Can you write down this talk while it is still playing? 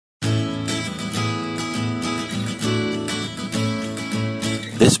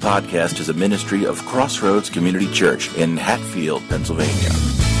This podcast is a ministry of Crossroads Community Church in Hatfield, Pennsylvania.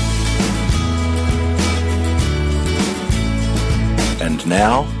 And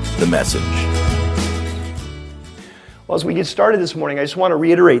now, the message. Well, as we get started this morning, I just want to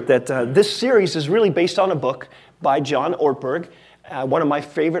reiterate that this series is really based on a book by John Ortberg, one of my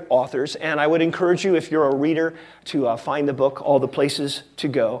favorite authors, and I would encourage you, if you're a reader, to find the book, All the Places to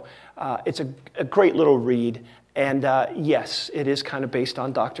Go. It's a great little read, and yes, it is kind of based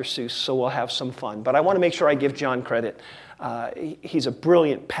on Dr. Seuss, so we'll have some fun. But I want to make sure I give John credit. He's a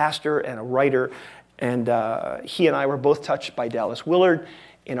brilliant pastor and a writer, and he and I were both touched by Dallas Willard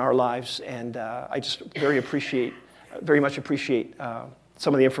in our lives, and I just very much appreciate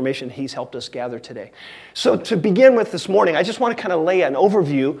some of the information he's helped us gather today. So to begin with this morning, I just want to kind of lay an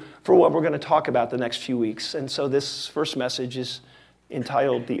overview for what we're going to talk about the next few weeks. And so this first message is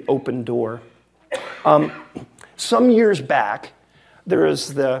entitled The Open Door. Some years back, there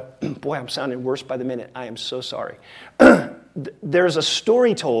is boy, I'm sounding worse by the minute. I am so sorry. There's a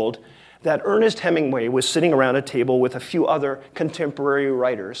story told that Ernest Hemingway was sitting around a table with a few other contemporary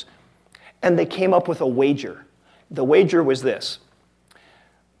writers, and they came up with a wager. The wager was this: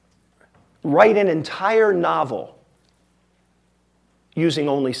 write an entire novel using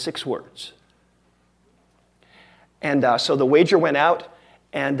only 6 words. And so the wager went out,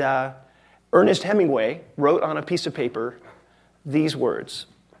 and Ernest Hemingway wrote on a piece of paper these words: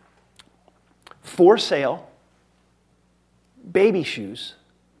 for sale, baby shoes,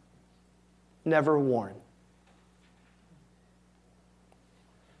 never worn.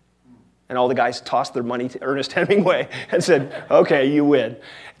 And all the guys tossed their money to Ernest Hemingway and said, okay, you win.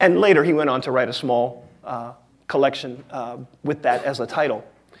 And later he went on to write a small collection with that as a title.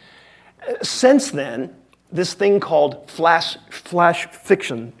 Since then, this thing called flash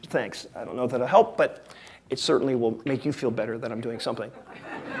fiction, thanks, I don't know if that'll help, but it certainly will make you feel better that I'm doing something.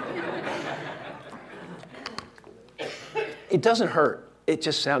 It doesn't hurt, it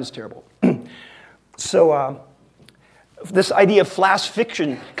just sounds terrible. So this idea of flash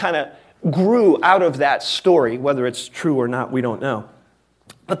fiction kind of grew out of that story. Whether it's true or not, we don't know.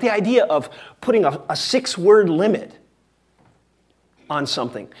 But the idea of putting a 6-word limit on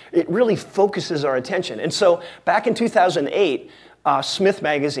something, it really focuses our attention. And so back in 2008, Smith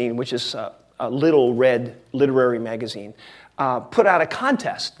Magazine, which is a little red literary magazine, put out a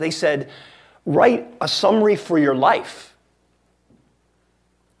contest. They said, write a summary for your life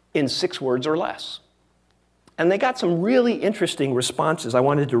in 6 words or less. And they got some really interesting responses. I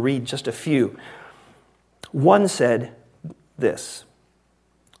wanted to read just a few. One said this: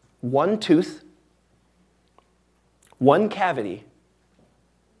 1 tooth, 1 cavity,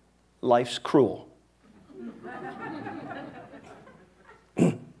 life's cruel.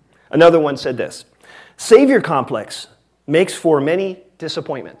 Another one said this: savior complex makes for many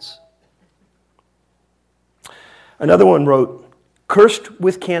disappointments. Another one wrote, cursed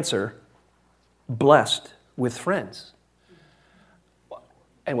with cancer, blessed with friends.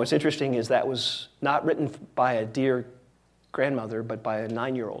 And what's interesting is that was not written by a dear grandmother, but by a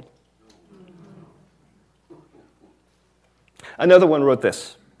 9-year-old. Another one wrote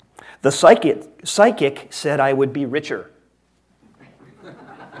this: the psychic said I would be richer.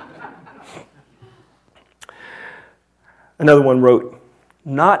 Another one wrote,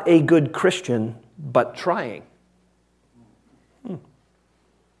 not a good Christian, but trying.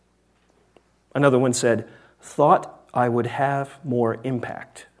 Another one said, thought I would have more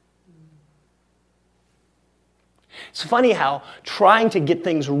impact. It's funny how trying to get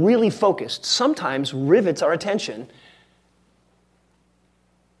things really focused sometimes rivets our attention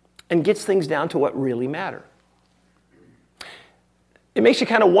and gets things down to what really matter. It makes you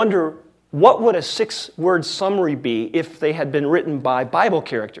kind of wonder, what would a 6-word summary be if they had been written by Bible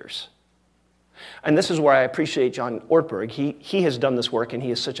characters? And this is where I appreciate John Ortberg. He has done this work, and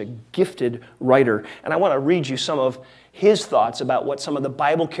he is such a gifted writer. And I want to read you some of his thoughts about what some of the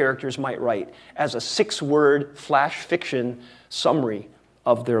Bible characters might write as a 6-word flash fiction summary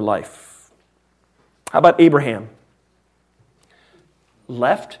of their life. How about Abraham?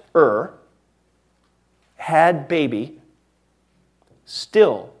 Left Ur, had baby,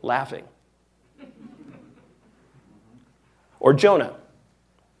 still laughing. Or Jonah.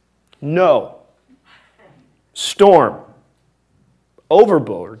 No. Storm,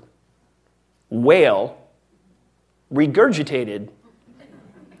 overboard, whale, regurgitated,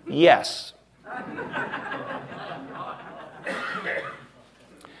 yes.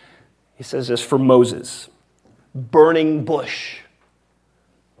 He says this for Moses: burning bush,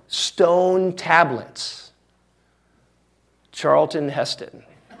 stone tablets, Charlton Heston.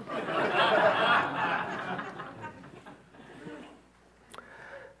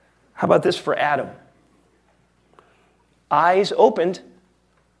 How about this for Adam? Eyes opened,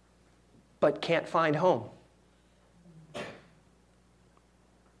 but can't find home.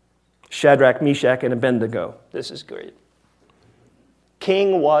 Shadrach, Meshach, and Abednego. This is great.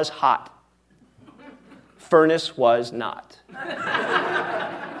 King was hot. Furnace was not.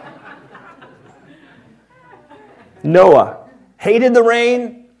 Noah hated the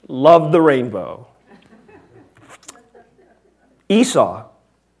rain, loved the rainbow. Esau,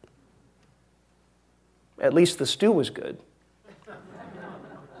 at least the stew was good.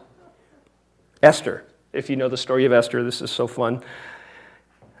 Esther, if you know the story of Esther, this is so fun.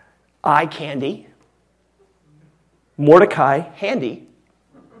 Eye candy. Mordecai, handy.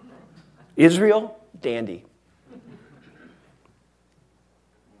 Israel, dandy.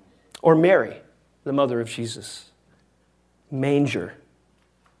 Or Mary, the mother of Jesus. Manger.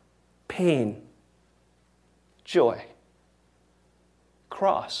 Pain. Joy.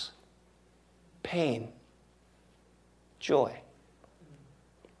 Cross. Pain. Joy.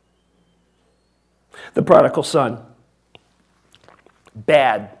 The prodigal son.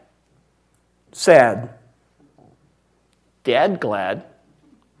 Bad. Sad. Dad glad.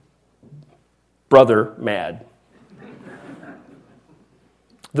 Brother mad.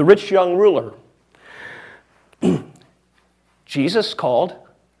 The rich young ruler. Jesus called.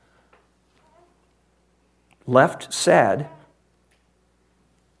 Left sad.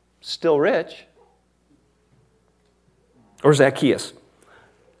 Still rich. Or Zacchaeus.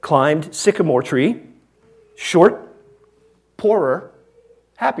 Climbed sycamore tree. Short. Poorer.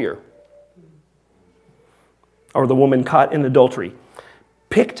 Happier. Or the woman caught in adultery.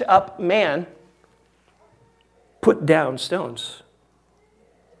 Picked up man. Put down stones.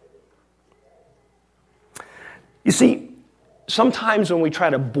 You see, sometimes when we try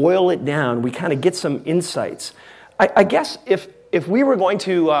to boil it down, we kind of get some insights. I guess if we were going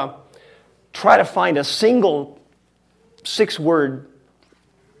to try to find a single 6-word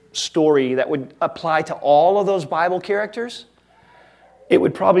story that would apply to all of those Bible characters, it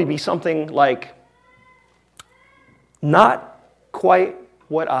would probably be something like, not quite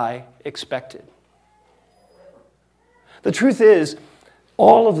what I expected. The truth is,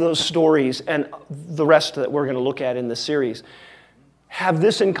 all of those stories and the rest that we're going to look at in this series have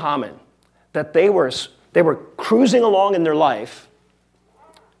this in common, that they were cruising along in their life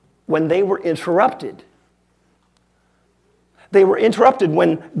when they were interrupted. They were interrupted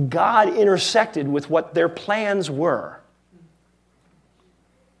when God intersected with what their plans were.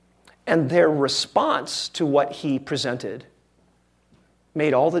 And their response to what he presented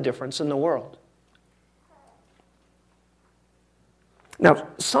made all the difference in the world. Now,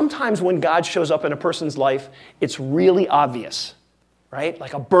 sometimes when God shows up in a person's life, it's really obvious, right?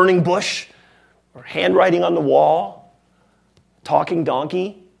 Like a burning bush, or handwriting on the wall, talking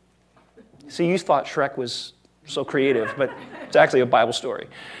donkey. See, you thought Shrek was so creative, but it's actually a Bible story.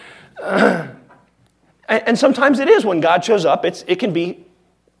 And sometimes it is when God shows up, it can be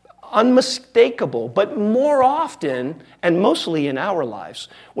unmistakable, but more often, and mostly in our lives,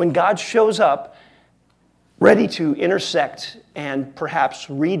 when God shows up ready to intersect and perhaps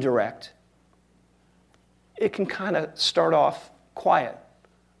redirect, it can kind of start off quiet.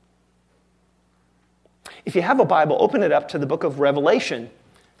 If you have a Bible, open it up to the book of Revelation,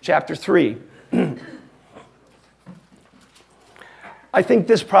 chapter 3. I think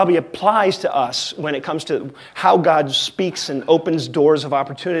this probably applies to us when it comes to how God speaks and opens doors of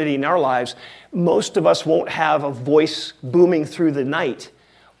opportunity in our lives. Most of us won't have a voice booming through the night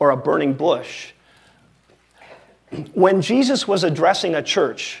or a burning bush. When Jesus was addressing a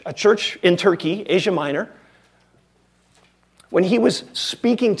church in Turkey, Asia Minor, when he was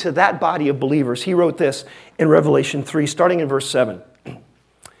speaking to that body of believers, he wrote this in Revelation 3, starting in verse 7.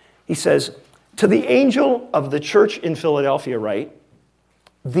 He says, "To the angel of the church in Philadelphia write,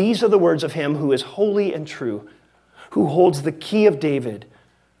 these are the words of him who is holy and true, who holds the key of David.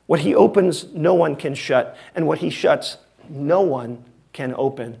 What he opens, no one can shut, and what he shuts, no one can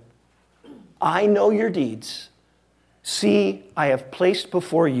open. I know your deeds. See, I have placed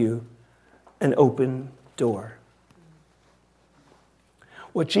before you an open door."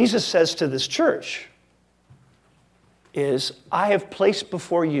 What Jesus says to this church is, I have placed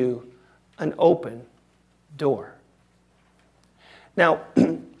before you an open door. Now,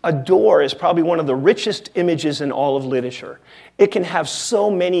 a door is probably one of the richest images in all of literature. It can have so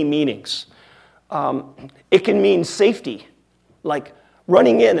many meanings. It can mean safety, like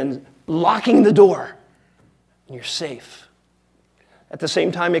running in and locking the door, and you're safe. At the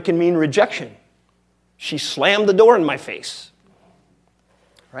same time, it can mean rejection. She slammed the door in my face,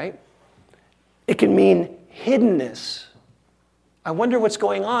 right? It can mean hiddenness. I wonder what's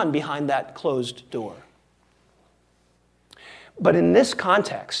going on behind that closed door. But in this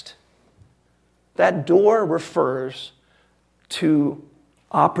context, that door refers to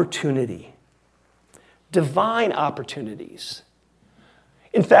opportunity, divine opportunities.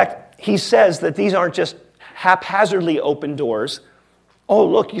 In fact, he says that these aren't just haphazardly open doors. Oh,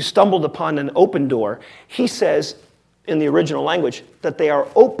 look, you stumbled upon an open door. He says, in the original language, that they are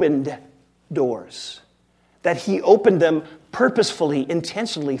opened doors, that he opened them purposefully,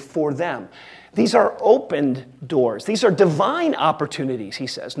 intentionally for them. These are opened doors. These are divine opportunities, he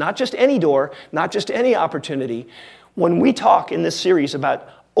says. Not just any door, not just any opportunity. When we talk in this series about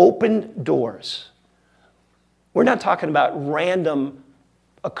open doors, we're not talking about random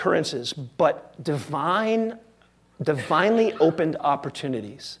occurrences, but divinely opened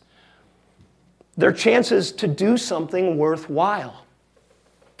opportunities. They're chances to do something worthwhile.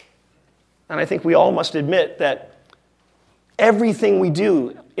 And I think we all must admit that everything we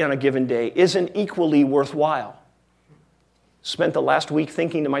do on a given day isn't equally worthwhile. Spent the last week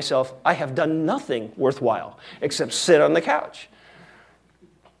thinking to myself, I have done nothing worthwhile except sit on the couch.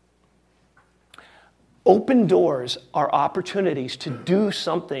 Open doors are opportunities to do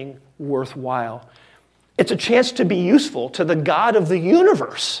something worthwhile. It's a chance to be useful to the God of the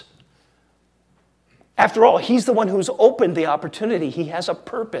universe. After all, he's the one who's opened the opportunity. He has a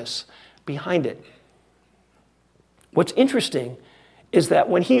purpose behind it. What's interesting is that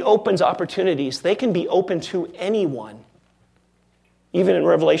when he opens opportunities, they can be open to anyone. Even in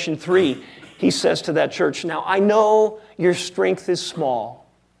Revelation 3, he says to that church, now I know your strength is small.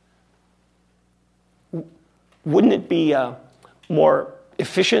 Wouldn't it be more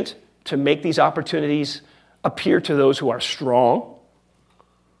efficient to make these opportunities appear to those who are strong?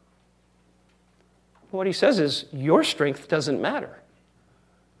 What he says is, your strength doesn't matter.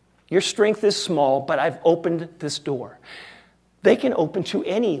 Your strength is small, but I've opened this door. They can open to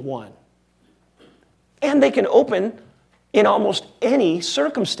anyone. And they can open in almost any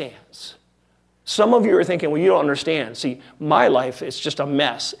circumstance. Some of you are thinking, well, you don't understand. See, my life is just a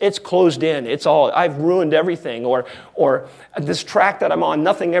mess. It's closed in. I've ruined everything. Or this track that I'm on,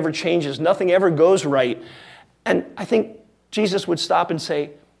 nothing ever changes. Nothing ever goes right. And I think Jesus would stop and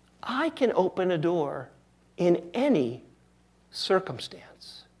say, I can open a door in any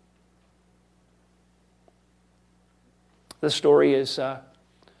circumstance. The story is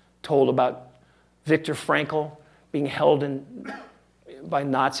told about Viktor Frankl being held by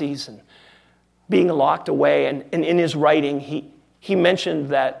Nazis and being locked away. And in his writing, he mentioned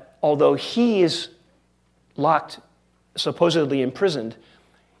that although he is locked, supposedly imprisoned,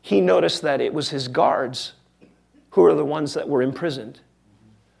 he noticed that it was his guards who were the ones that were imprisoned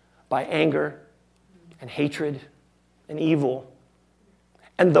by anger and hatred and evil.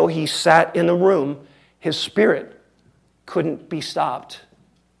 And though he sat in the room, his spirit couldn't be stopped.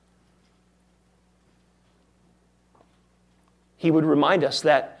 He would remind us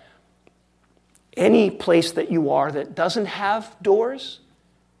that any place that you are that doesn't have doors,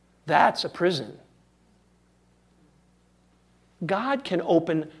 that's a prison. God can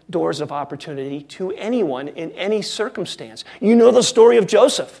open doors of opportunity to anyone in any circumstance. You know the story of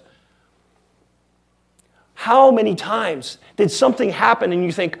Joseph. How many times did something happen and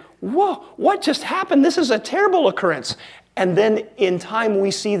you think, whoa, what just happened? This is a terrible occurrence. And then in time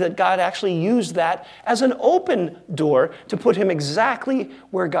we see that God actually used that as an open door to put him exactly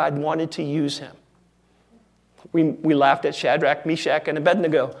where God wanted to use him. We laughed at Shadrach, Meshach, and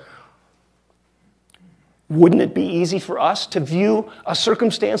Abednego. Wouldn't it be easy for us to view a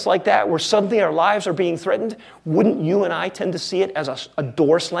circumstance like that where suddenly our lives are being threatened? Wouldn't you and I tend to see it as a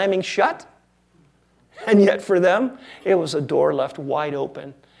door slamming shut? And yet for them, it was a door left wide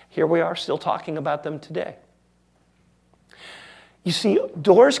open. Here we are still talking about them today. You see,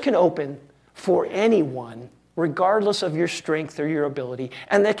 doors can open for anyone, regardless of your strength or your ability,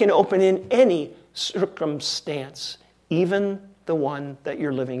 and they can open in any circumstance, even the one that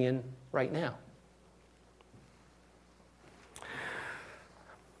you're living in right now.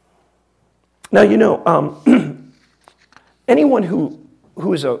 Now, you know, anyone who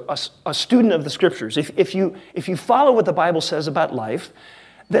is a student of the Scriptures, if you follow what the Bible says about life,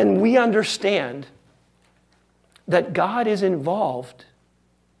 then we understand that God is involved.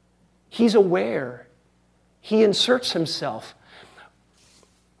 He's aware. He inserts himself.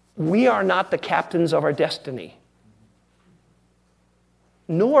 We are not the captains of our destiny,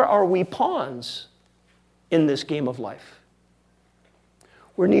 nor are we pawns in this game of life.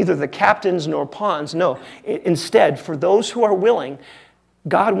 We're neither the captains nor pawns. No, instead, for those who are willing,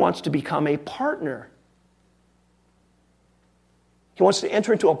 God wants to become a partner. He wants to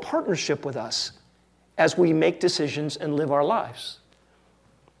enter into a partnership with us as we make decisions and live our lives.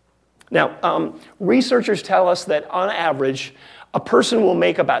 Now, researchers tell us that on average, a person will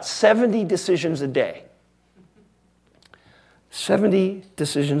make about 70 decisions a day. 70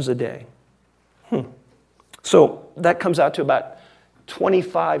 decisions a day. So that comes out to about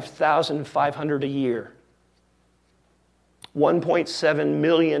 25,500 a year. 1.7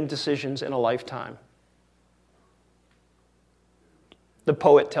 million decisions in a lifetime. The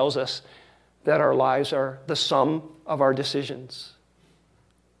poet tells us that our lives are the sum of our decisions.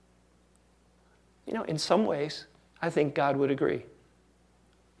 You know, in some ways, I think God would agree.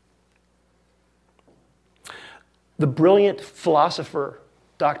 The brilliant philosopher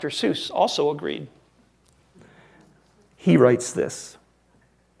Dr. Seuss also agreed. He writes this: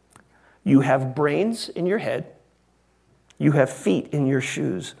 "You have brains in your head. You have feet in your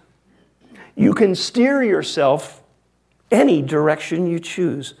shoes. You can steer yourself any direction you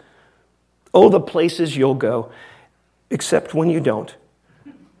choose. Oh, the places you'll go, except when you don't.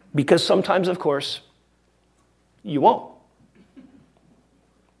 Because sometimes, of course, you won't."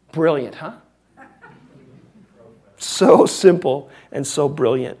 Brilliant, huh? So simple and so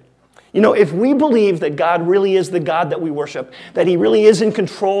brilliant. You know, if we believe that God really is the God that we worship, that he really is in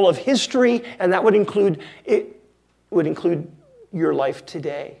control of history, and that would include your life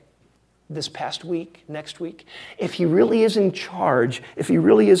today, this past week, next week. If he really is in charge, if he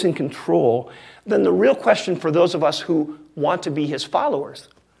really is in control, then the real question for those of us who want to be his followers,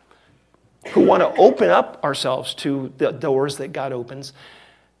 who want to open up ourselves to the doors that God opens,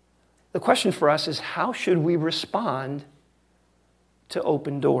 the question for us is, how should we respond to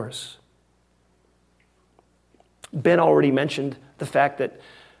open doors? Ben already mentioned the fact that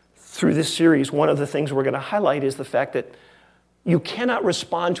through this series, one of the things we're going to highlight is the fact that you cannot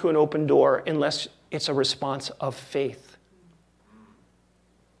respond to an open door unless it's a response of faith.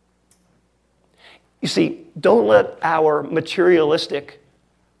 You see, don't let our materialistic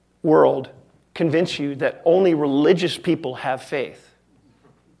world convince you that only religious people have faith.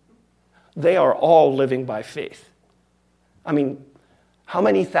 They are all living by faith. I mean, how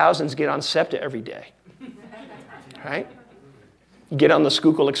many thousands get on SEPTA every day? Right? You get on the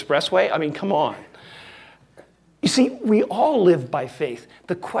Schuylkill Expressway? I mean, come on. You see, we all live by faith.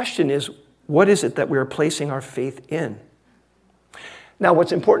 The question is, what is it that we're placing our faith in? Now,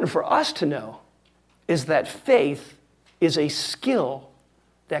 what's important for us to know is that faith is a skill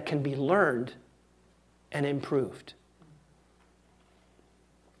that can be learned and improved.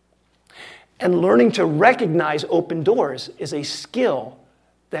 And learning to recognize open doors is a skill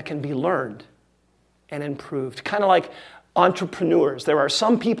that can be learned and improved. Kind of like entrepreneurs. There are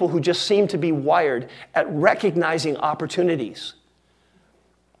some people who just seem to be wired at recognizing opportunities.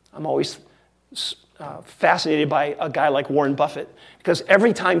 I'm always fascinated by a guy like Warren Buffett, because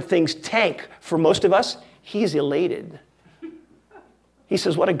every time things tank for most of us, he's elated. He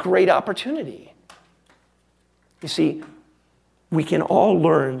says, what a great opportunity. You see, we can all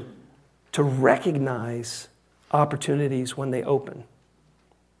learn to recognize opportunities when they open.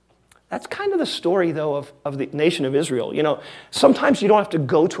 That's kind of the story, though, of the nation of Israel. You know, sometimes you don't have to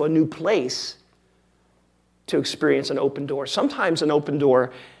go to a new place to experience an open door. Sometimes an open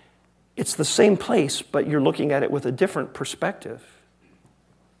door, it's the same place, but you're looking at it with a different perspective.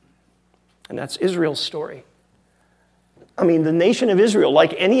 And that's Israel's story. I mean, the nation of Israel,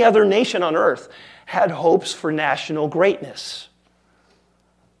 like any other nation on earth, had hopes for national greatness.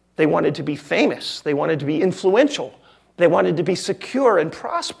 They wanted to be famous. They wanted to be influential. They wanted to be secure and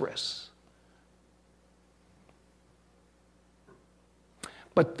prosperous.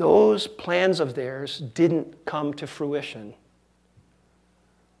 But those plans of theirs didn't come to fruition.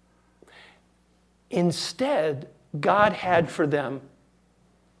 Instead, God had for them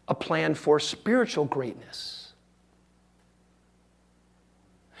a plan for spiritual greatness.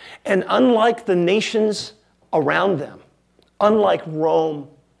 And unlike the nations around them, unlike Rome,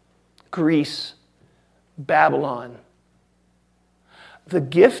 Greece, Babylon, the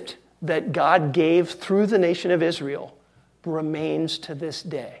gift that God gave through the nation of Israel remains to this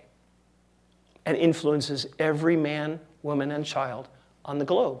day and influences every man, woman, and child on the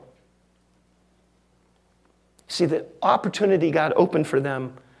globe. See, the opportunity God opened for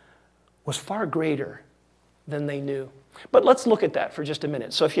them was far greater than they knew. But let's look at that for just a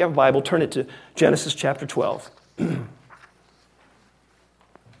minute. So if you have a Bible, turn it to Genesis chapter 12.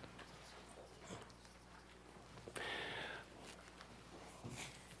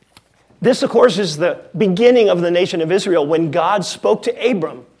 This, of course, is the beginning of the nation of Israel when God spoke to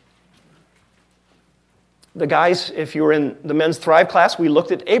Abram. The guys, if you were in the Men's Thrive class, we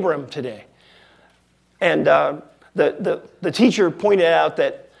looked at Abram today. And the teacher pointed out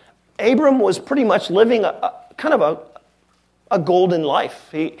that Abram was pretty much living a golden life.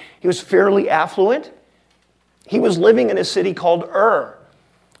 He was fairly affluent. He was living in a city called Ur.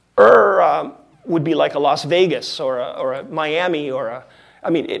 Ur would be like a Las Vegas or a Miami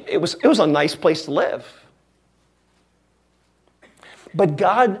it was a nice place to live. But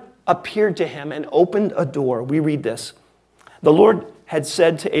God appeared to him and opened a door. We read this. The Lord had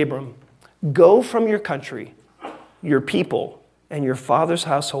said to Abram, "Go from your country, your people, and your father's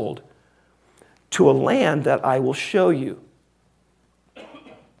household to a land that I will show you."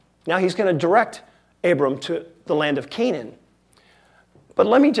 Now he's going to direct Abram to the land of Canaan. But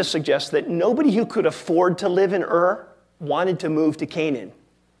let me just suggest that nobody who could afford to live in Ur wanted to move to Canaan.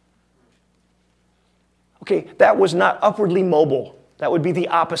 Okay, that was not upwardly mobile. That would be the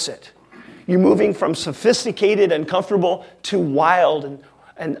opposite. You're moving from sophisticated and comfortable to wild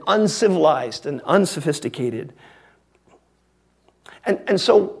and uncivilized and unsophisticated. And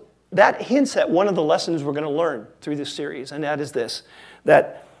so that hints at one of the lessons we're going to learn through this series, and that is this,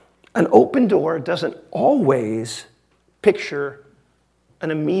 that an open door doesn't always picture an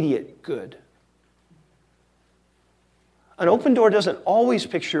immediate good. An open door doesn't always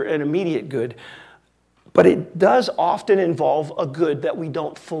picture an immediate good, but it does often involve a good that we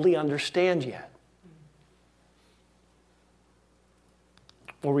don't fully understand yet.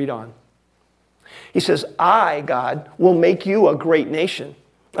 We'll read on. He says, "I, God, will make you a great nation,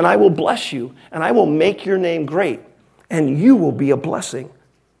 and I will bless you, and I will make your name great, and you will be a blessing.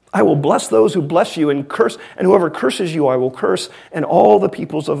 I will bless those who bless you, and whoever curses you I will curse, and all the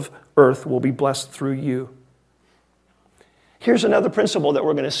peoples of earth will be blessed through you." Here's another principle that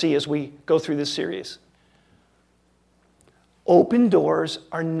we're going to see as we go through this series. Open doors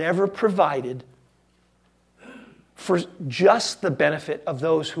are never provided for just the benefit of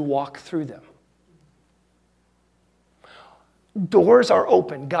those who walk through them. Doors are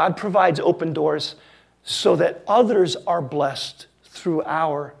open. God provides open doors so that others are blessed through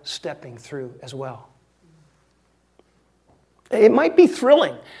our stepping through as well. It might be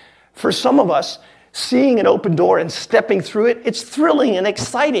thrilling for some of us seeing an open door and stepping through it. It's thrilling and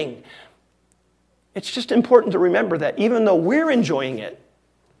exciting. It's just important to remember that even though we're enjoying it,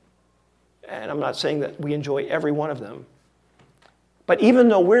 and I'm not saying that we enjoy every one of them, but even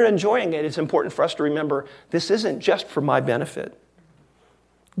though we're enjoying it, it's important for us to remember this isn't just for my benefit.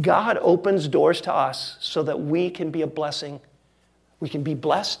 God opens doors to us so that we can be a blessing. We can be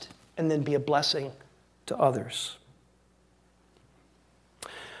blessed and then be a blessing to others.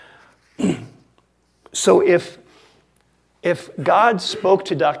 So if God spoke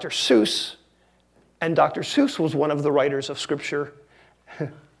to Dr. Seuss, and Dr. Seuss was one of the writers of Scripture,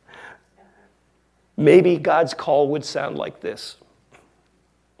 maybe God's call would sound like this.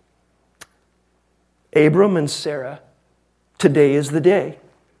 "Abram and Sarah, today is the day.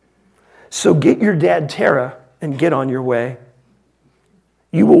 So get your dad Terah and get on your way.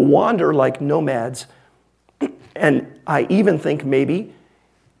 You will wander like nomads, and I even think maybe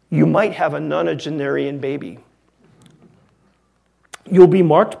you might have a nonagenarian baby. You'll be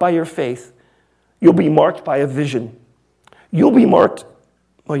marked by your faith. You'll be marked by a vision. You'll be marked,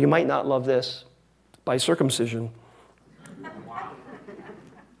 well, you might not love this, by circumcision.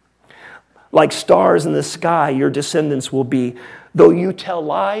 Like stars in the sky, your descendants will be, though you tell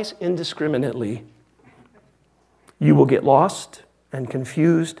lies indiscriminately. You will get lost and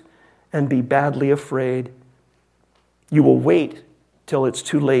confused and be badly afraid. You will wait till it's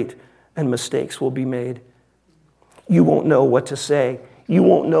too late and mistakes will be made. You won't know what to say. You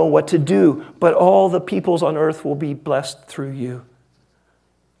won't know what to do, but all the peoples on earth will be blessed through you.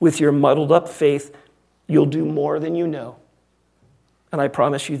 With your muddled up faith, you'll do more than you know. And I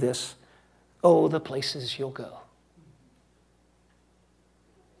promise you this, oh, the places you'll go."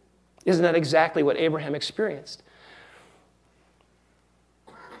 Isn't that exactly what Abraham experienced?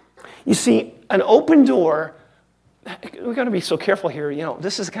 You see, an open door, we've got to be so careful here. You know,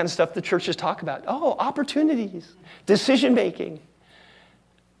 this is the kind of stuff the churches talk about. Oh, opportunities, decision making.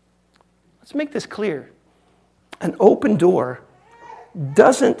 Let's make this clear. An open door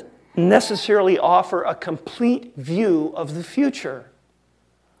doesn't necessarily offer a complete view of the future.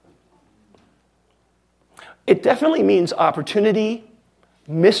 It definitely means opportunity,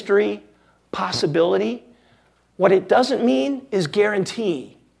 mystery, possibility. What it doesn't mean is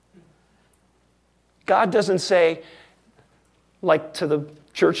guarantee. God doesn't say, like to the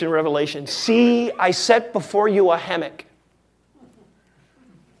church in Revelation, "See, I set before you a hammock."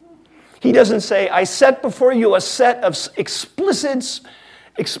 He doesn't say, "I set before you a set of explicit,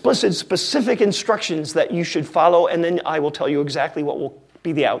 specific instructions that you should follow, and then I will tell you exactly what will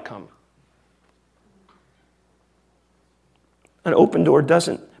be the outcome." An open door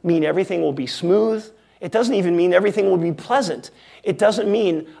doesn't mean everything will be smooth. It doesn't even mean everything will be pleasant. It doesn't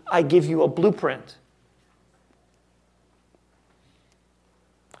mean I give you a blueprint.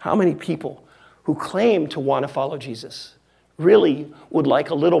 How many people who claim to want to follow Jesus really would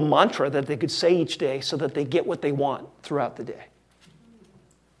like a little mantra that they could say each day so that they get what they want throughout the day?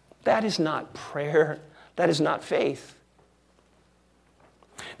 That is not prayer. That is not faith.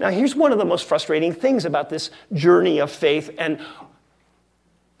 Now, here's one of the most frustrating things about this journey of faith and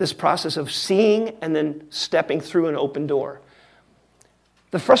this process of seeing and then stepping through an open door.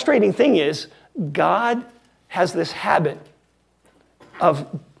 The frustrating thing is God has this habit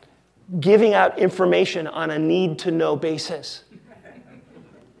of giving out information on a need-to-know basis.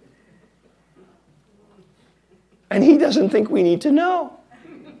 And he doesn't think we need to know.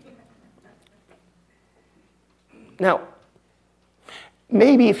 Now,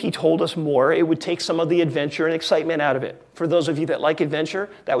 maybe if he told us more, it would take some of the adventure and excitement out of it. For those of you that like adventure,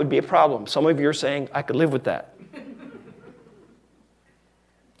 that would be a problem. Some of you are saying, I could live with that.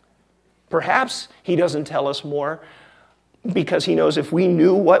 Perhaps he doesn't tell us more because he knows if we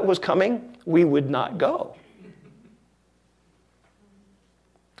knew what was coming, we would not go.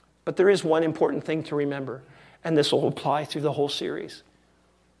 But there is one important thing to remember, and this will apply through the whole series.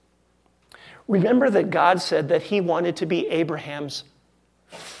 Remember that God said that he wanted to be Abraham's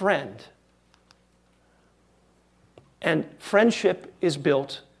friend. And friendship is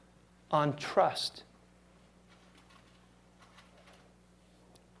built on trust.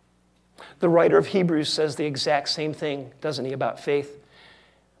 The writer of Hebrews says the exact same thing, doesn't he, about faith?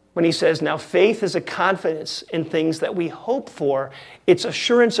 When he says, now faith is a confidence in things that we hope for. It's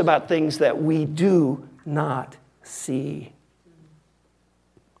assurance about things that we do not see.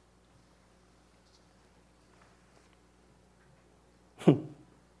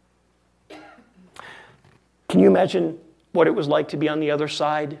 Can you imagine what it was like to be on the other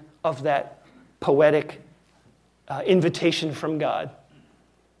side of that poetic invitation from God?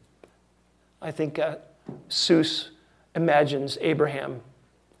 I think Seuss imagines Abraham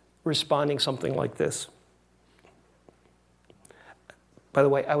responding something like this. By the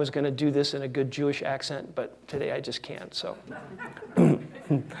way, I was going to do this in a good Jewish accent, but today I just can't, so.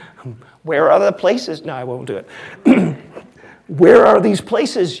 Where are the places? No, I won't do it. Where are these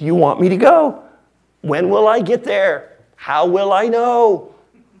places you want me to go? When will I get there? How will I know?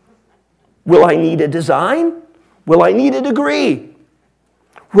 Will I need a design? Will I need a degree?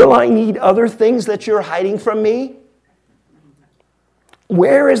 Will I need other things that you're hiding from me?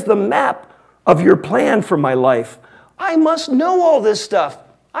 Where is the map of your plan for my life? I must know all this stuff.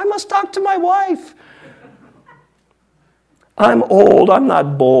 I must talk to my wife. I'm old, I'm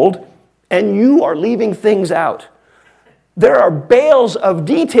not bold, and you are leaving things out. There are bales of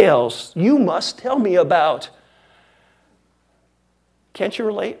details you must tell me about. Can't you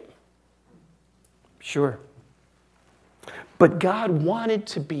relate? Sure. But God wanted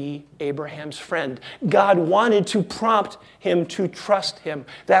to be Abraham's friend. God wanted to prompt him to trust him.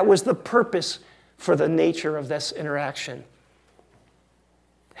 That was the purpose for the nature of this interaction.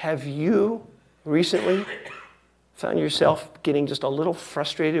 Have you recently found yourself getting just a little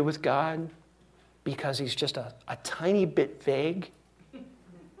frustrated with God because he's just a tiny bit vague?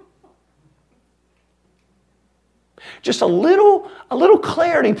 Just a little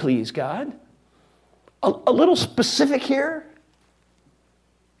clarity, please, God. A little specific here.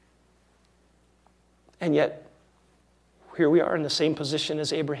 And yet, here we are in the same position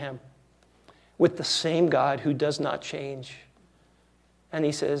as Abraham, with the same God who does not change. And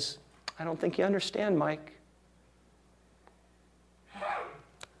he says, I don't think you understand, Mike.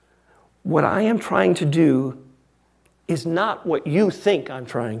 What I am trying to do is not what you think I'm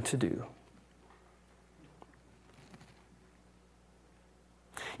trying to do.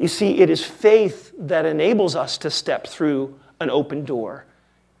 You see, it is faith that enables us to step through an open door,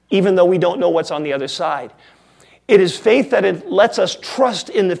 even though we don't know what's on the other side. It is faith that it lets us trust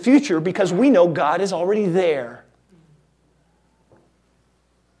in the future because we know God is already there.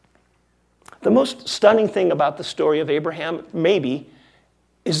 The most stunning thing about the story of Abraham, maybe,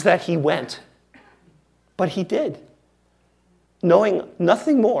 is that he went. But he did. Knowing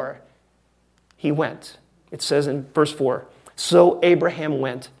nothing more, he went. It says in verse 4, so Abraham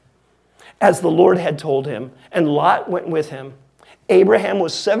went, as the Lord had told him, and Lot went with him. Abraham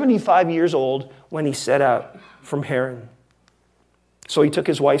was 75 years old when he set out from Haran. So he took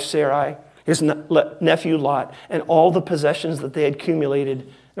his wife Sarai, his nephew Lot, and all the possessions that they had accumulated,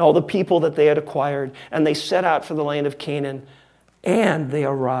 and all the people that they had acquired, and they set out for the land of Canaan, and they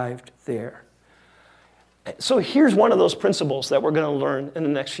arrived there. So here's one of those principles that we're going to learn in the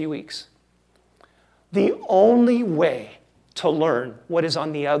next few weeks. The only way to learn what is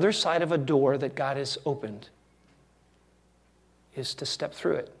on the other side of a door that God has opened is to step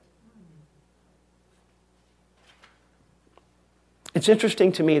through it. It's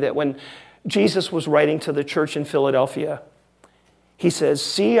interesting to me that when Jesus was writing to the church in Philadelphia, he says,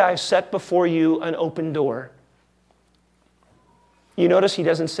 "See, I've set before you an open door." You notice he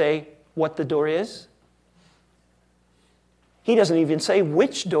doesn't say what the door is. He doesn't even say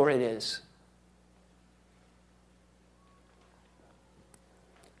which door it is.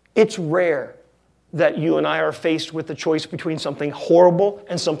 It's rare that you and I are faced with the choice between something horrible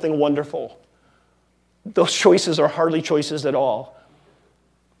and something wonderful. Those choices are hardly choices at all.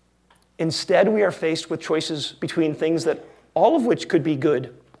 Instead, we are faced with choices between things that all of which could be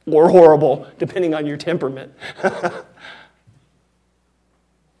good or horrible, depending on your temperament.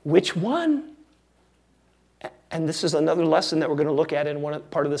 Which one? And this is another lesson that we're going to look at in one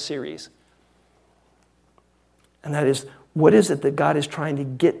part of the series. And that is, what is it that God is trying to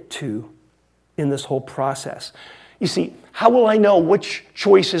get to in this whole process? You see, how will I know which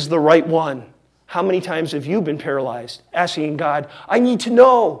choice is the right one? How many times have you been paralyzed, asking God, I need to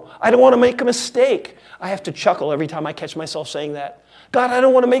know. I don't want to make a mistake. I have to chuckle every time I catch myself saying that. God, I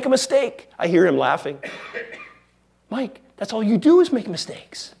don't want to make a mistake. I hear him laughing. Mike, that's all you do is make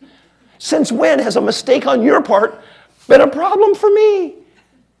mistakes. Since when has a mistake on your part been a problem for me?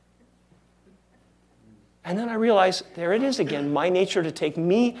 And then I realize, there it is again, my nature to take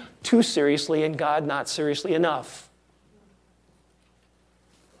me too seriously and God not seriously enough.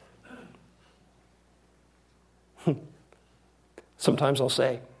 Sometimes I'll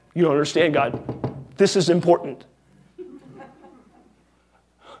say, you don't understand, God. This is important.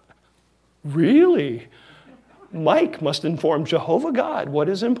 Really? Mike must inform Jehovah God what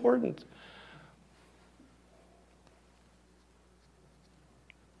is important.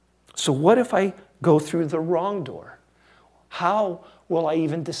 So what if I go through the wrong door? How will I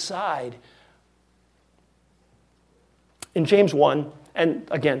even decide? In James 1, and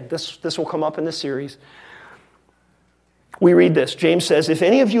again, this will come up in the series, we read this. James says, if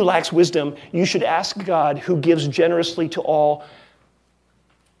any of you lacks wisdom, you should ask God, who gives generously to all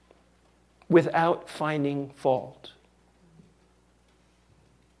without finding fault.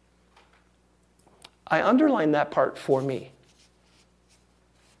 I underline that part for me.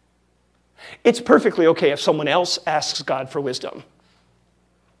 It's perfectly okay if someone else asks God for wisdom.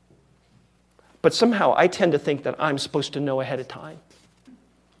 But somehow I tend to think that I'm supposed to know ahead of time.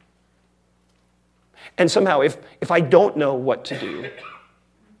 And somehow if I don't know what to do,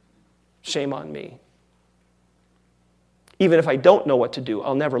 shame on me. Even if I don't know what to do,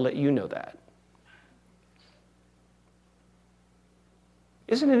 I'll never let you know that.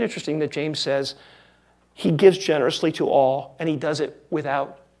 Isn't it interesting that James says he gives generously to all and he does it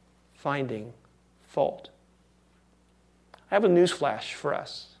without finding fault? I have a newsflash for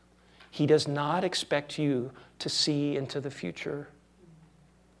us. He does not expect you to see into the future.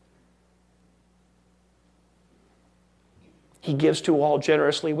 He gives to all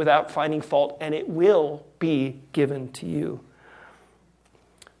generously without finding fault, and it will be given to you.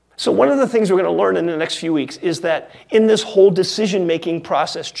 So one of the things we're going to learn in the next few weeks is that in this whole decision-making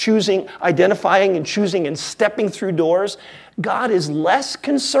process, choosing, identifying and choosing and stepping through doors, God is less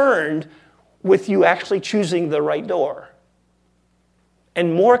concerned with you actually choosing the right door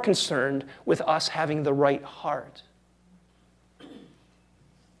and more concerned with us having the right heart.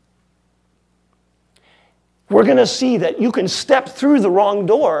 We're going to see that you can step through the wrong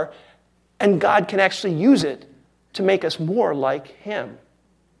door and God can actually use it to make us more like him.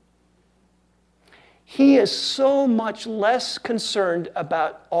 He is so much less concerned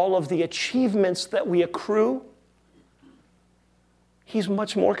about all of the achievements that we accrue. He's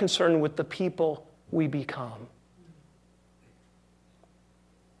much more concerned with the people we become.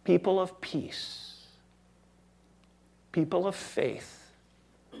 People of peace. People of faith.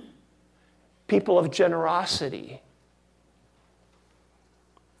 People of generosity.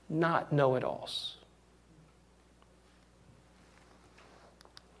 Not know-it-alls.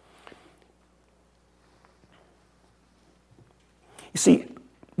 You see,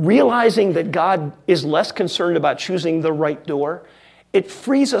 realizing that God is less concerned about choosing the right door, it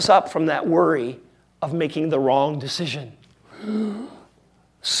frees us up from that worry of making the wrong decision.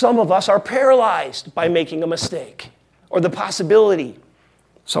 Some of us are paralyzed by making a mistake or the possibility.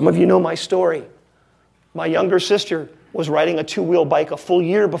 Some of you know my story. My younger sister was riding a two-wheel bike a full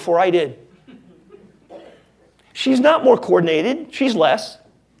year before I did. She's not more coordinated. She's less.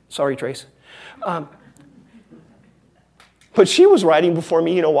 Sorry, Trace. But she was riding before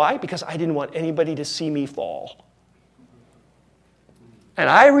me. You know why? Because I didn't want anybody to see me fall. And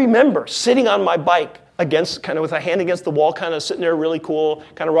I remember sitting on my bike against, kind of with a hand against the wall, kind of sitting there really cool,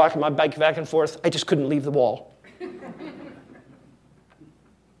 kind of rocking my bike back and forth. I just couldn't leave the wall.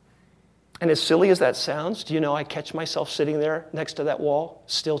 And as silly as that sounds, do you know I catch myself sitting there next to that wall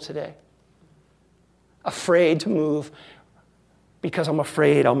still today? Afraid to move because I'm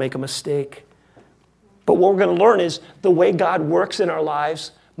afraid I'll make a mistake. But what we're going to learn is the way God works in our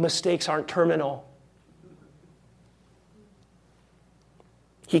lives, mistakes aren't terminal.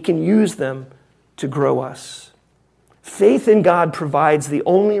 He can use them to grow us. Faith in God provides the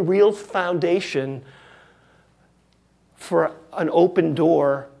only real foundation for an open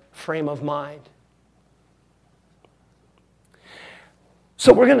door frame of mind.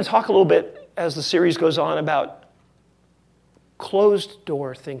 So we're going to talk a little bit as the series goes on about closed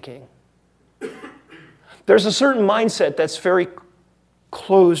door thinking. There's a certain mindset that's very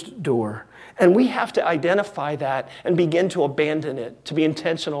closed door, and we have to identify that and begin to abandon it, to be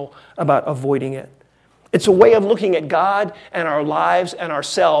intentional about avoiding it. It's a way of looking at God and our lives and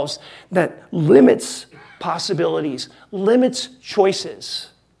ourselves that limits possibilities, limits choices.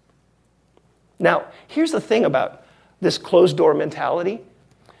 Now, here's the thing about this closed door mentality.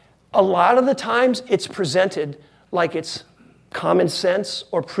 A lot of the times it's presented like it's common sense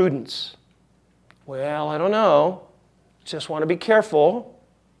or prudence. Well, I don't know. Just want to be careful.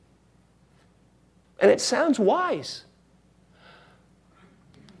 And it sounds wise.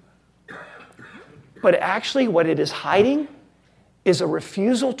 But actually what it is hiding is a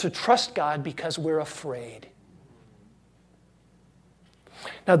refusal to trust God because we're afraid.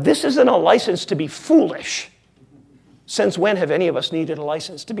 Now, this isn't a license to be foolish. Since when have any of us needed a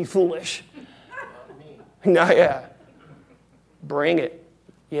license to be foolish? No, yeah. Bring it.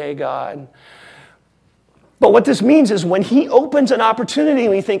 Yay, God. But what this means is when he opens an opportunity,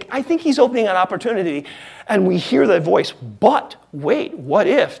 we think, I think he's opening an opportunity, and we hear that voice, but wait, what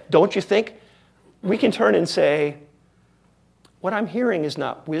if? Don't you think? We can turn and say, what I'm hearing is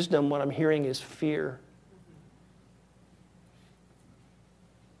not wisdom, what I'm hearing is fear.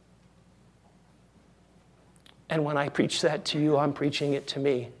 And when I preach that to you, I'm preaching it to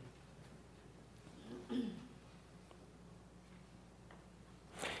me. You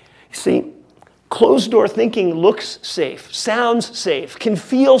see, closed-door thinking looks safe, sounds safe, can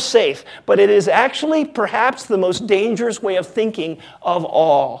feel safe, but it is actually perhaps the most dangerous way of thinking of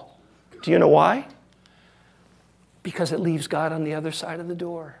all. Do you know why? Because it leaves God on the other side of the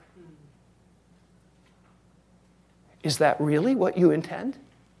door. Is that really what you intend?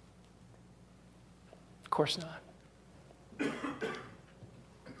 Of course not.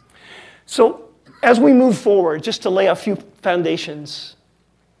 So, as we move forward, just to lay a few foundations,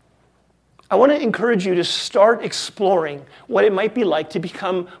 I want to encourage you to start exploring what it might be like to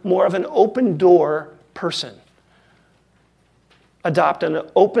become more of an open door person. Adopt an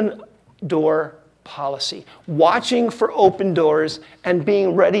open door policy, watching for open doors and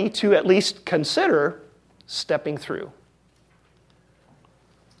being ready to at least consider stepping through.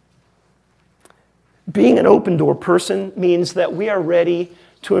 Being an open door person means that we are ready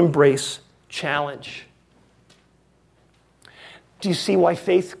to embrace challenge. Do you see why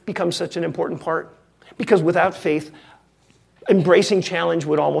faith becomes such an important part? Because without faith, embracing challenge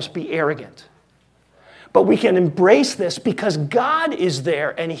would almost be arrogant. But we can embrace this because God is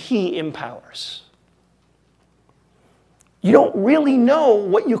there and he empowers. You don't really know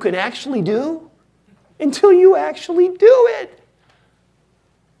what you can actually do until you actually do it.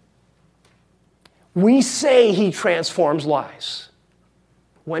 We say he transforms lives.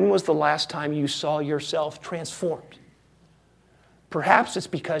 When was the last time you saw yourself transformed? Perhaps it's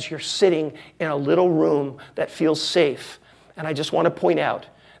because you're sitting in a little room that feels safe. And I just want to point out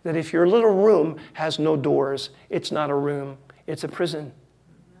that if your little room has no doors, it's not a room, it's a prison.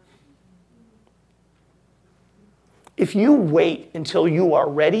 If you wait until you are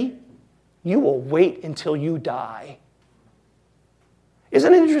ready, you will wait until you die.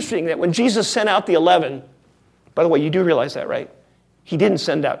 Isn't it interesting that when Jesus sent out the 11, by the way, you do realize that, right? He didn't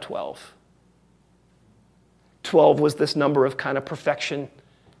send out 12. 12 was this number of kind of perfection.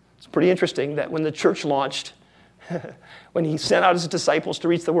 It's pretty interesting that when the church launched, when he sent out his disciples to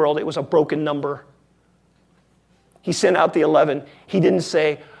reach the world, it was a broken number. He sent out the 11. He didn't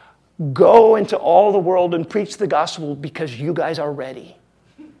say, go into all the world and preach the gospel because you guys are ready.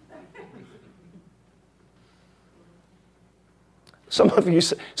 Some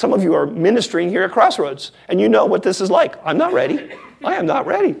of you are ministering here at Crossroads, and you know what this is like. I'm not ready. I am not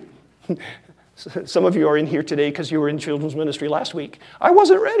ready. Some of you are in here today because you were in children's ministry last week. I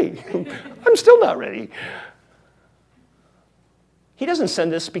wasn't ready. I'm still not ready. He doesn't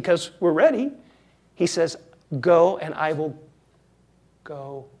send us because we're ready. He says, go and I will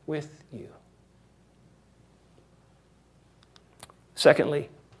go with you. Secondly,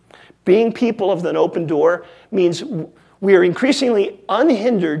 being people of an open door means we are increasingly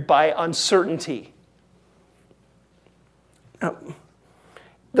unhindered by uncertainty. Now,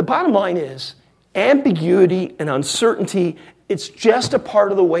 the bottom line is ambiguity and uncertainty, it's just a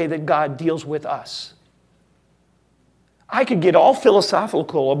part of the way that God deals with us. I could get all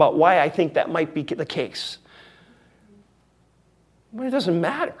philosophical about why I think that might be the case. But it doesn't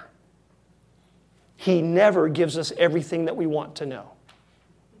matter. He never gives us everything that we want to know.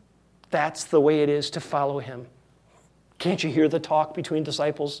 That's the way it is to follow him. Can't you hear the talk between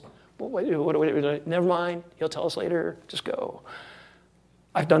disciples? Never mind. He'll tell us later. Just go.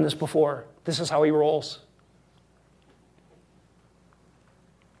 I've done this before. This is how he rolls.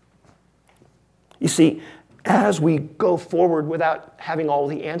 You see, as we go forward without having all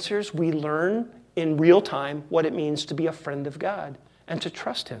the answers, we learn in real time what it means to be a friend of God and to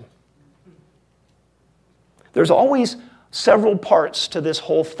trust him. There's always several parts to this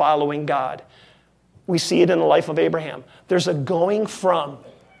whole following God. We see it in the life of Abraham. There's a going from,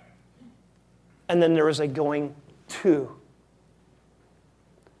 and then there is a going to.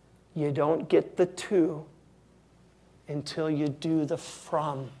 You don't get the to until you do the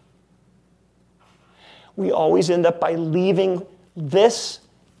from. We always end up by leaving this,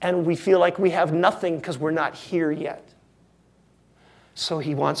 and we feel like we have nothing because we're not here yet. So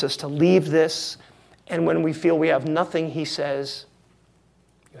he wants us to leave this, and when we feel we have nothing, he says,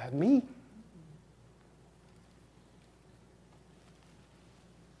 you have me.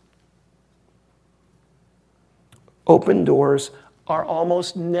 Open doors are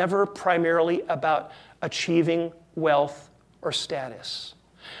almost never primarily about achieving wealth or status.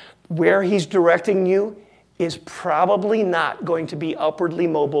 Where he's directing you is probably not going to be upwardly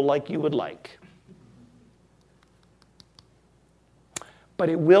mobile like you would like. But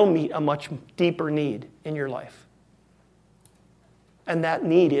it will meet a much deeper need in your life. And that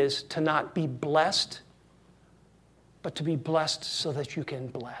need is to not be blessed, but to be blessed so that you can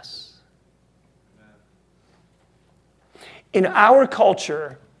bless. In our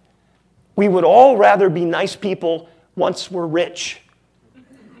culture, we would all rather be nice people once we're rich.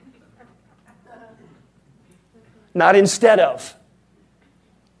 Not instead of.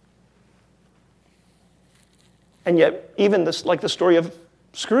 And yet, even this, like the story of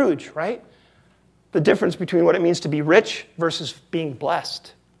Scrooge, right? The difference between what it means to be rich versus being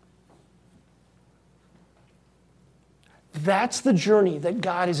blessed. That's the journey that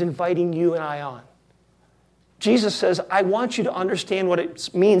God is inviting you and I on. Jesus says, I want you to understand what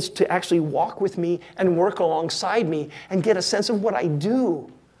it means to actually walk with me and work alongside me and get a sense of what I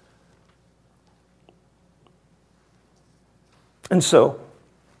do. And so,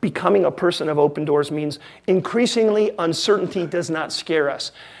 becoming a person of open doors means increasingly uncertainty does not scare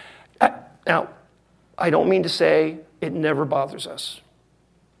us. Now, I don't mean to say it never bothers us,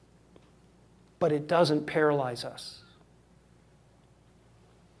 but it doesn't paralyze us.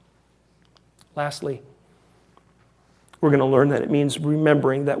 Lastly, we're going to learn that it means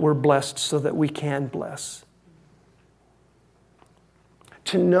remembering that we're blessed so that we can bless.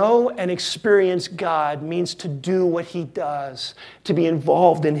 To know and experience God means to do what he does, to be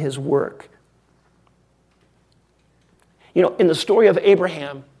involved in his work. You know, in the story of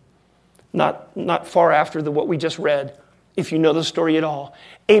Abraham, not far after what we just read, if you know the story at all,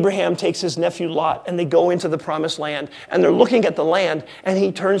 Abraham takes his nephew Lot and they go into the promised land and they're looking at the land and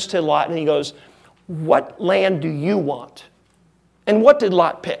he turns to Lot and he goes, what land do you want? And what did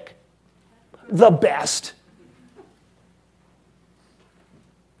Lot pick? The best.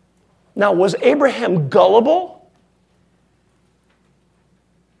 Now, was Abraham gullible?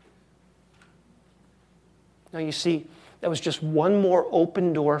 Now, you see, that was just one more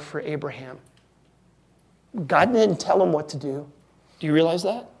open door for Abraham. God didn't tell him what to do. Do you realize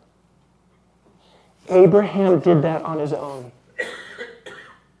that? Abraham did that on his own.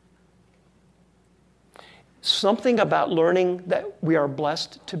 Something about learning that we are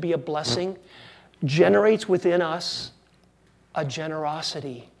blessed to be a blessing generates within us a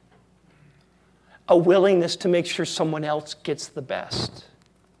generosity, a willingness to make sure someone else gets the best.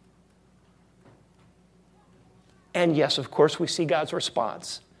 And yes, of course, we see God's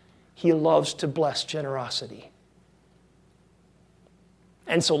response. He loves to bless generosity.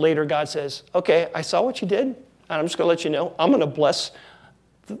 And so later God says, okay, I saw what you did, and I'm just going to let you know, I'm going to bless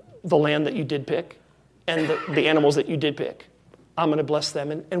the land that you did pick and the animals that you did pick. I'm going to bless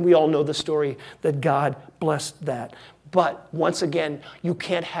them. And we all know the story that God blessed that. But once again, you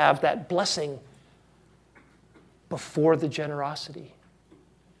can't have that blessing before the generosity.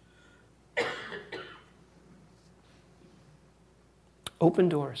 Open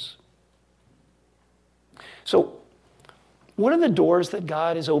doors. So What are the doors that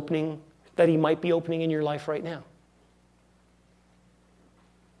God is opening, that he might be opening in your life right now?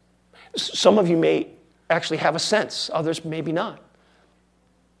 Some of you may actually have a sense, others maybe not.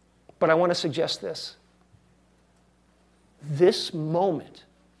 But I want to suggest this. This moment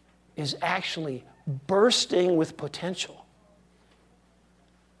is actually bursting with potential.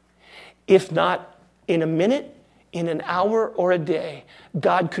 If not in a minute, in an hour or a day,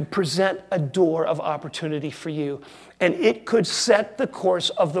 God could present a door of opportunity for you, and it could set the course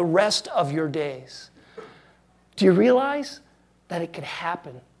of the rest of your days. Do you realize that it could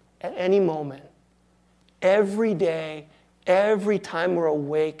happen at any moment, every day, every time we're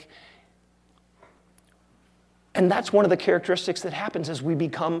awake? And that's one of the characteristics that happens as we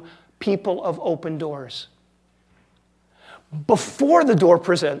become people of open doors. Before the door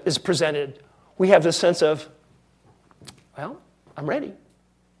is presented, we have this sense of, well, I'm ready.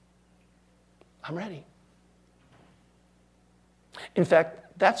 I'm ready. In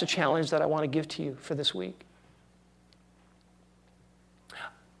fact, that's a challenge that I want to give to you for this week.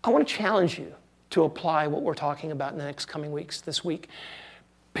 I want to challenge you to apply what we're talking about in the next coming weeks, this week.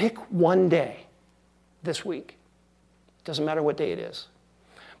 Pick one day this week. Doesn't matter what day it is.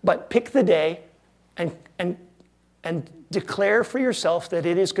 But pick the day and declare for yourself that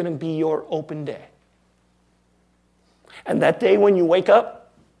it is going to be your open day. And that day when you wake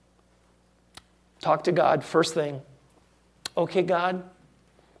up, talk to God first thing. Okay, God,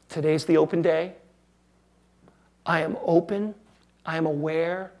 today's the open day. I am open. I am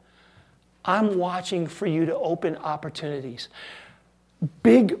aware. I'm watching for you to open opportunities,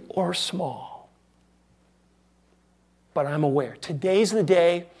 big or small. But I'm aware. Today's the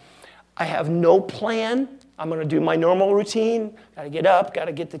day. I have no plan. I'm going to do my normal routine. Got to get up, got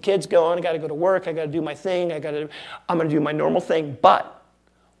to get the kids going, got to go to work, I got to do my thing, I'm going to do my normal thing. But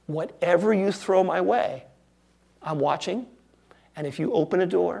whatever you throw my way, I'm watching. And if you open a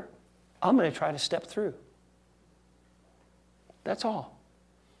door, I'm going to try to step through. That's all.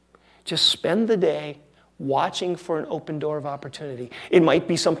 Just spend the day watching for an open door of opportunity. It might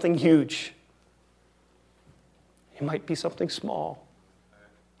be something huge. It might be something small.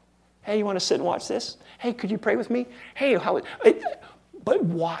 Hey, you want to sit and watch this? Hey, could you pray with me? Hey, but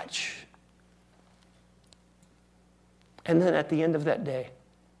watch. And then at the end of that day,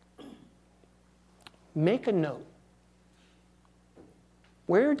 make a note.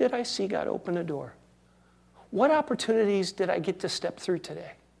 Where did I see God open a door? What opportunities did I get to step through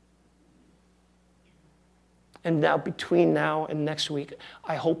today? And now, between now and next week,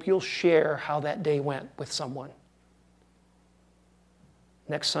 I hope you'll share how that day went with someone.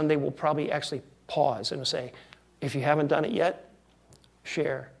 Next Sunday, we'll probably actually pause and say, if you haven't done it yet,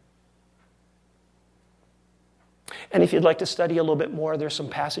 share. And if you'd like to study a little bit more, there's some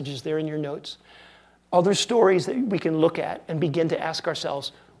passages there in your notes. Other stories that we can look at and begin to ask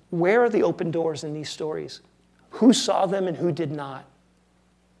ourselves, where are the open doors in these stories? Who saw them and who did not?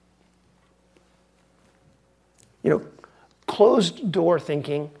 You know, closed door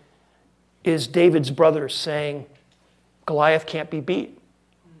thinking is David's brothers saying, Goliath can't be beat.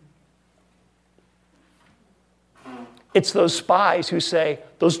 It's those spies who say,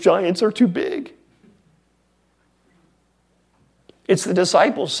 those giants are too big. It's the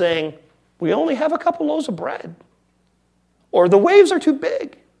disciples saying, we only have a couple loaves of bread. Or the waves are too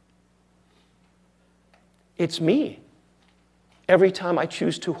big. It's me every time I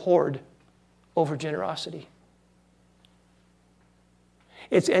choose to hoard over generosity.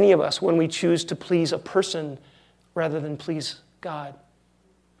 It's any of us when we choose to please a person rather than please God.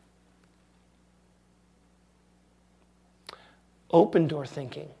 Open door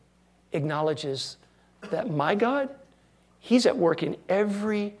thinking acknowledges that my God, He's at work in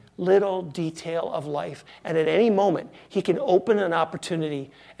every little detail of life. And at any moment, He can open an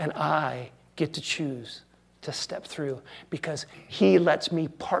opportunity and I get to choose to step through because He lets me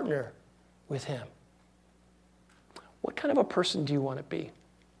partner with Him. What kind of a person do you want to be?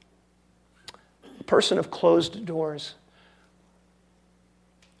 A person of closed doors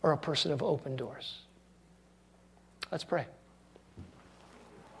or a person of open doors? Let's pray.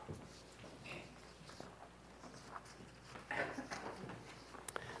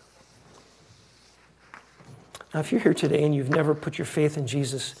 Now, if you're here today and you've never put your faith in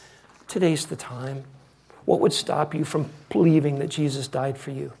Jesus, today's the time. What would stop you from believing that Jesus died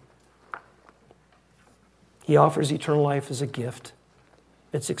for you? He offers eternal life as a gift.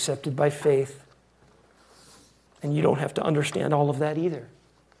 It's accepted by faith. And you don't have to understand all of that either.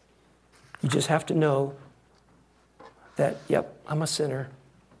 You just have to know that, yep, I'm a sinner.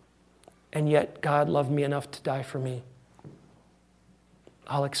 And yet God loved me enough to die for me.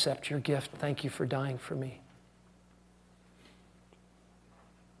 I'll accept your gift. Thank you for dying for me.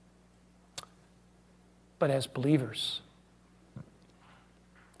 but as believers.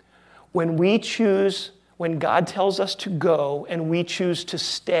 When God tells us to go and we choose to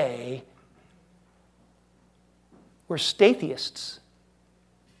stay, we're stateists.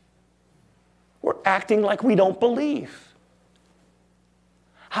 We're acting like we don't believe.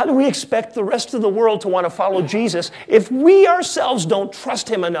 How do we expect the rest of the world to want to follow Jesus if we ourselves don't trust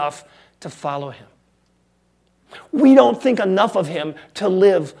him enough to follow him? We don't think enough of him to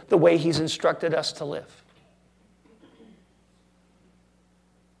live the way he's instructed us to live.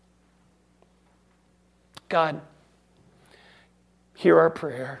 God, hear our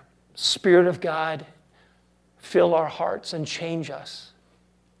prayer. Spirit of God, fill our hearts and change us.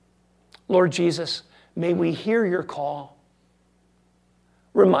 Lord Jesus, may we hear your call.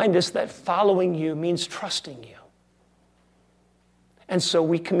 Remind us that following you means trusting you. And so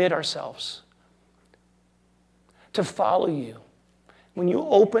we commit ourselves to follow you. When you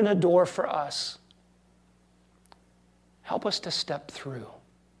open a door for us, help us to step through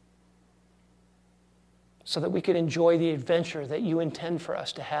so that we could enjoy the adventure that you intend for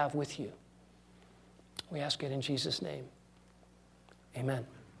us to have with you. We ask it in Jesus' name. Amen.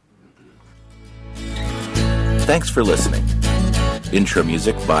 Thanks for listening. Intro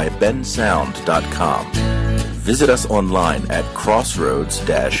music by bensound.com. Visit us online at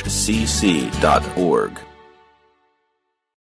crossroads-cc.org.